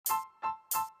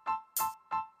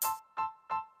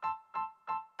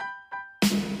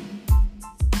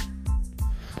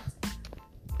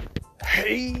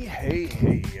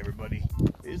Hey, everybody.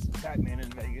 It's Batman in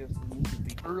Vegas, and this is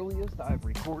the earliest I've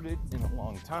recorded in a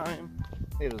long time.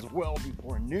 It is well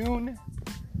before noon,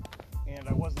 and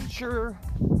I wasn't sure.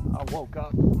 I woke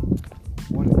up,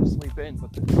 wanted to sleep in,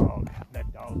 but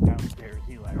that dog downstairs,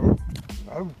 he like,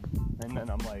 oh. And then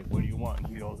I'm like, what do you want? And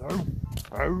he goes, oh.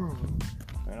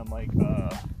 And I'm like,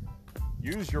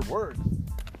 use your words.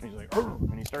 And he's like, oh.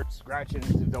 And he starts scratching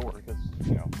his door because,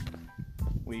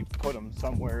 we put him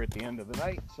somewhere at the end of the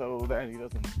night so that he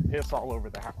doesn't piss all over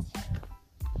the house.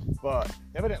 But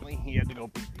evidently he had to go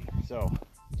pee-pee. So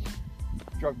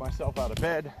drug myself out of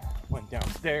bed, went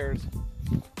downstairs,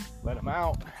 let him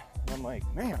out. And I'm like,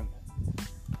 man,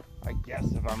 I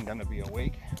guess if I'm gonna be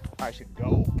awake, I should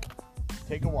go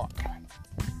take a walk.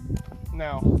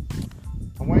 Now,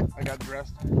 I got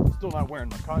dressed, still not wearing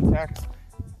my contacts.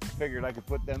 Figured I could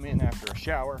put them in after a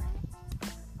shower.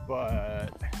 But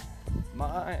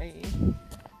my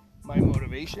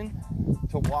motivation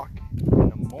to walk in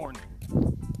the morning,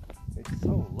 it's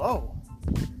so low.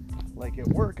 Like at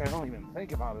work, I don't even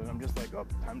think about it. I'm just like, oh,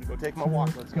 time to go take my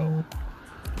walk. Let's go.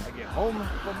 I get home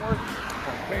from work,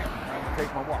 like, bam, time to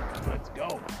take my walk. Let's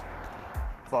go.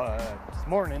 But this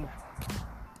morning,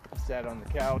 I sat on the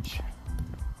couch,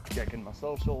 checking my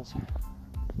socials,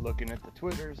 looking at the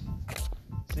Twitters,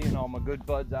 seeing all my good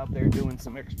buds out there doing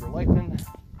some extra lifting.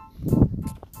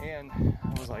 And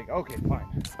I was like, okay,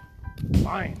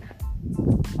 fine,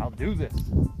 I'll do this.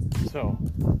 So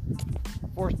I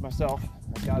forced myself,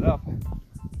 I got up,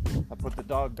 I put the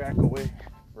dog back away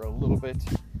for a little bit,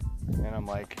 and I'm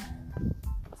like,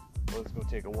 let's go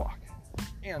take a walk.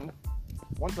 And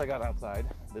once I got outside,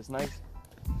 this nice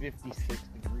 56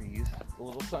 degrees, it's a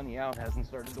little sunny out, hasn't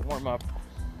started to warm up,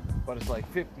 but it's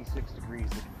like 56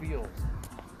 degrees, it feels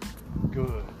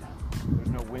good. There's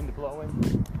no wind blowing,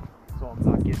 so I'm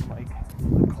not getting like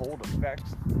the cold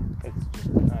effects. It's just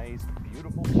a nice,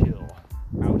 beautiful chill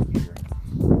out here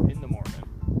in the morning.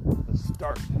 The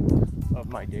start of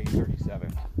my day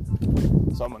 37.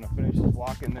 So I'm gonna finish this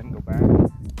walk and then go back and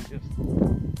just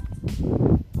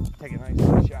take a nice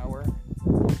hot shower,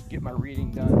 get my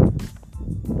reading done,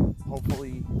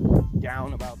 hopefully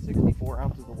down about 64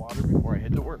 ounces of water before I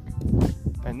head to work.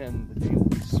 And then the day will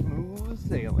be smooth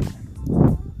sailing.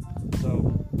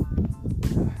 So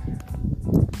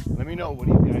let me know, what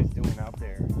are you guys doing out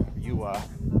there? Are you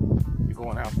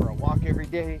going out for a walk every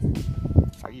day?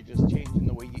 Are you just changing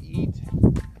the way you eat?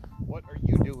 What are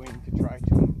you doing to try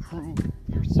to improve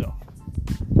yourself?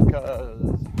 Because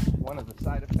one of the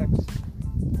side effects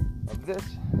of this,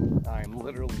 I'm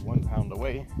literally 1 pound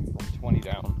away from 20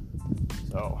 down.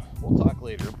 So we'll talk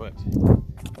later, but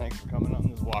thanks for coming on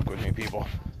this walk with me, people.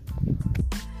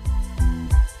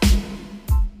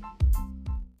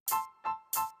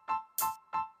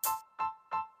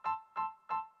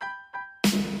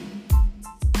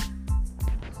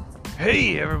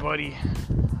 Hey everybody,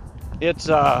 it's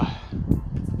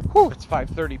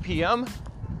 5:30 p.m.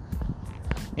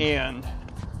 and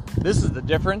this is the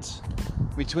difference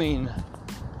between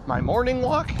my morning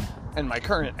walk and my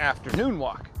current afternoon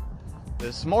walk.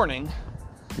 This morning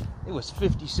it was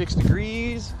 56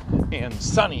 degrees and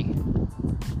sunny,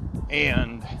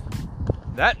 and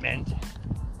that meant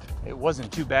it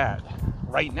wasn't too bad.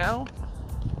 Right now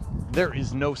there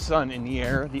is no sun in the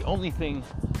air. The only thing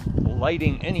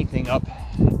lighting anything up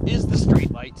is the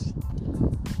street lights,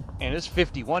 and it's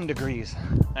 51 degrees,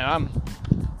 and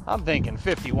I'm thinking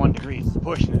 51 degrees is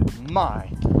pushing it. My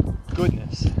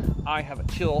goodness, I have a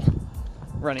chill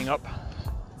running up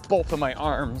both of my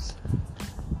arms,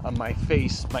 on my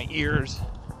face, my ears.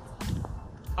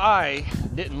 I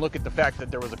didn't look at the fact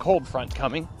that there was a cold front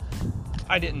coming.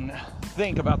 I didn't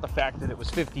think about the fact that it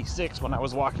was 56 when I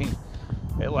was walking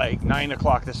at like 9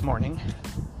 o'clock this morning.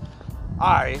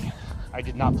 I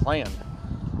did not plan.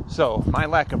 So my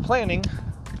lack of planning,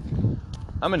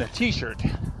 I'm in a t-shirt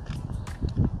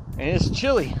and it's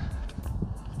chilly.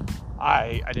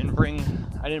 I didn't bring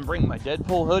my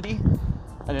Deadpool hoodie.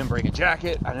 I didn't bring a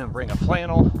jacket. I didn't bring a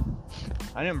flannel.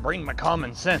 I didn't bring my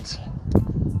common sense.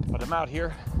 But I'm out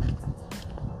here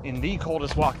in the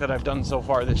coldest walk that I've done so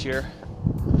far this year.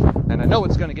 And I know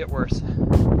it's gonna get worse.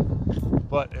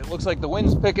 But it looks like the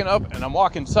wind's picking up, and I'm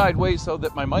walking sideways so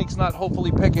that my mic's not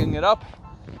hopefully picking it up.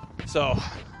 So,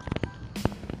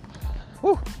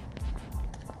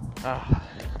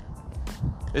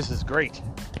 this is great.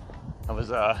 I was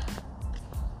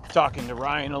talking to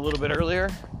Ryan a little bit earlier.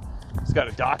 He's got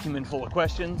a document full of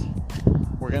questions.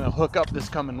 We're gonna hook up this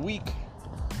coming week.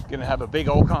 Gonna have a big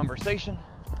old conversation.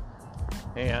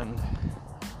 And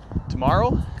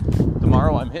tomorrow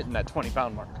I'm hitting that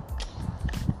 20-pound mark.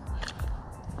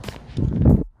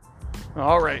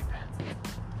 All right,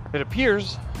 It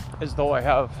appears as though I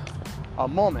have a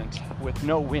moment with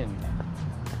no wind.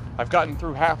 I've gotten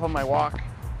through half of my walk,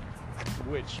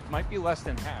 which might be less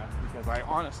than half, because I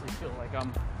honestly feel like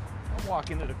I'm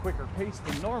walking at a quicker pace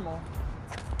than normal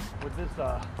with this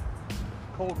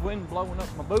cold wind blowing up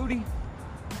my booty,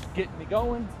 getting me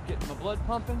going, getting my blood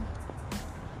pumping.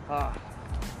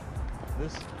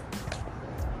 This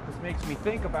makes me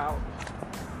think about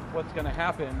what's going to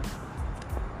happen,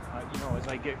 as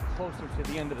I get closer to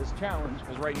the end of this challenge,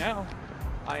 because right now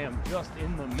I am just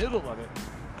in the middle of it.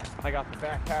 I got the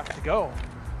back half to go,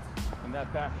 and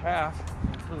that back half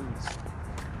includes,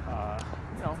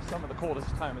 some of the coldest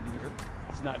time of the year.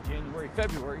 It's not January,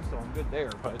 February, so I'm good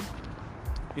there, but,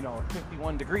 at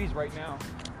 51 degrees right now,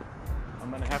 I'm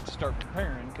going to have to start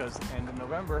preparing, because end of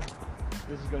November,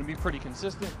 this is going to be pretty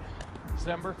consistent.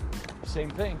 December,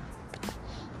 same thing.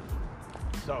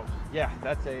 So, yeah,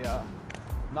 that's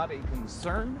not a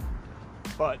concern,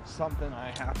 but something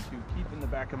I have to keep in the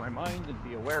back of my mind and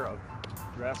be aware of.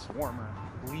 Dress warmer,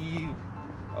 leave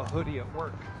a hoodie at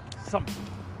work, something.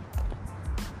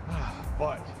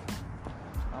 But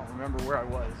I don't remember where I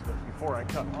was, but before I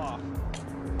cut off,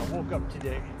 I woke up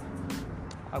today.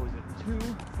 I was at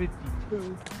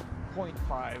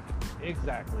 252.5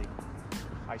 exactly.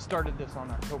 I started this on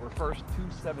October 1st,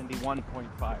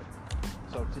 271.5.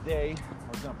 So today, I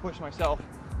was going to push myself,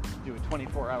 do a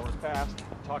 24-hour fast,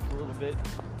 talked a little bit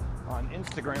on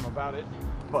Instagram about it,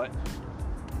 but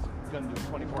I'm going to do a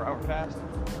 24-hour fast,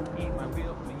 eat my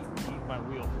wheels. I'm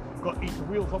going to eat the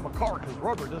wheels on my car because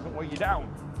rubber doesn't weigh you down.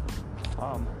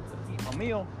 Eat my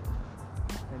meal,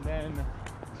 and then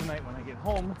tonight when I get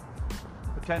home,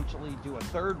 potentially do a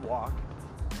third walk,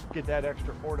 get that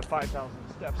extra 4,000 to 5,000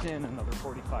 steps in, another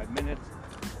 45 minutes,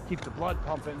 keep the blood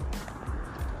pumping,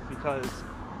 because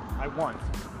I want,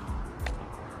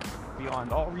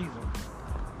 beyond all reason,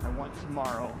 I want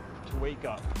tomorrow to wake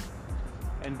up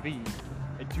and be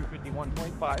at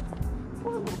 251.5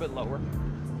 or a little bit lower.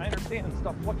 I understand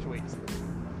stuff fluctuates.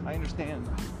 I understand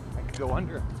I could go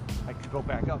under, I could go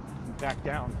back up and back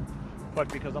down, but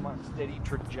because I'm on a steady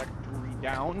trajectory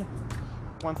down,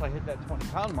 once I hit that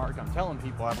 20-pound mark, I'm telling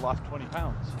people I've lost 20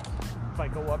 pounds. If I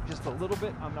go up just a little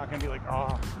bit, I'm not going to be like,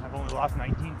 oh, I've only lost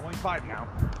 19.5 now.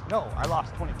 No, I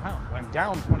lost 20 pounds. I'm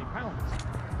down 20 pounds.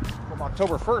 From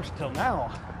October 1st till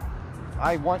now,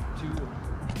 I want to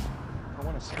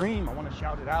scream, I want to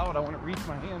shout it out, I want to reach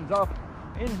my hands up,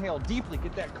 inhale deeply,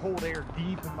 get that cold air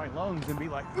deep in my lungs and be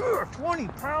like, 20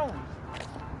 pounds.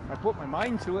 I put my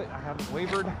mind to it, I haven't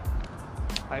wavered.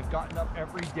 I've gotten up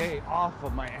every day off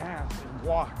of my ass and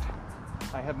walked.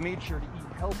 I have made sure to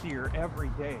eat healthier every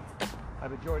day.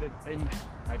 I've avoided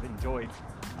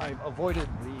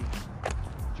the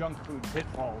junk food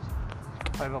pitfalls.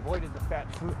 I've avoided the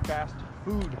fast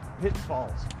food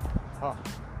pitfalls.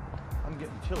 I'm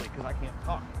getting chilly because I can't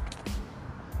talk.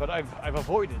 But I've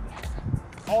avoided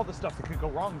all the stuff that could go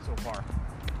wrong so far.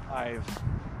 I've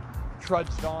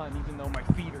trudged on even though my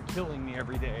feet are killing me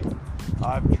every day.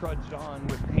 I've trudged on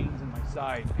with pains in my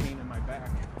side, pain in my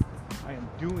back. I am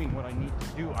doing what I need to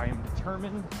do. I am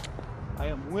determined, I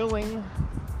am willing,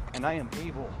 and I am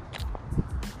able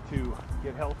to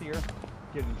get healthier,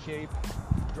 get in shape,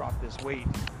 drop this weight.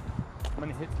 I'm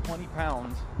gonna hit 20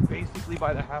 pounds basically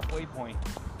by the halfway point,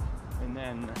 and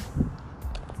then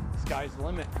sky's the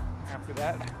limit. After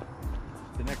that,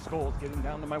 the next goal is getting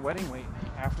down to my wedding weight.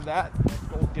 After that, the next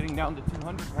goal is getting down to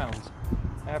 200 pounds.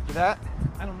 After that,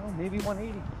 I don't know, maybe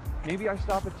 180. Maybe I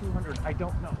stop at 200, I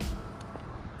don't know.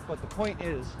 But the point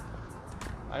is,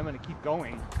 I'm gonna keep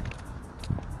going.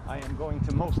 I am going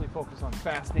to mostly focus on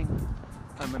fasting.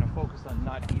 I'm gonna focus on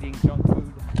not eating junk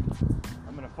food.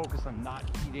 I'm gonna focus on not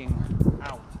eating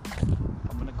out.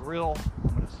 I'm gonna grill,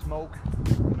 I'm gonna smoke,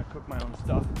 I'm gonna cook my own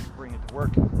stuff, bring it to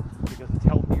work because it's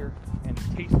healthier and it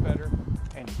tastes better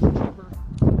and it's cheaper.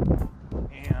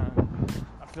 And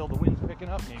I feel the wind's picking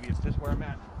up, maybe it's just where I'm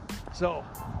at. So,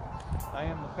 I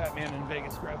am the fat man in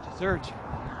Vegas, Gravity Surge.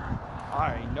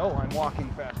 I know I'm walking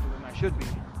faster than I should be.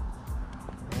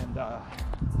 And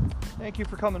thank you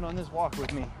for coming on this walk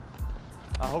with me.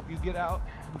 I hope you get out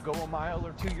and go a mile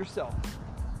or two yourself.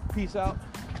 Peace out.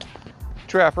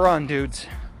 Trapper on, dudes.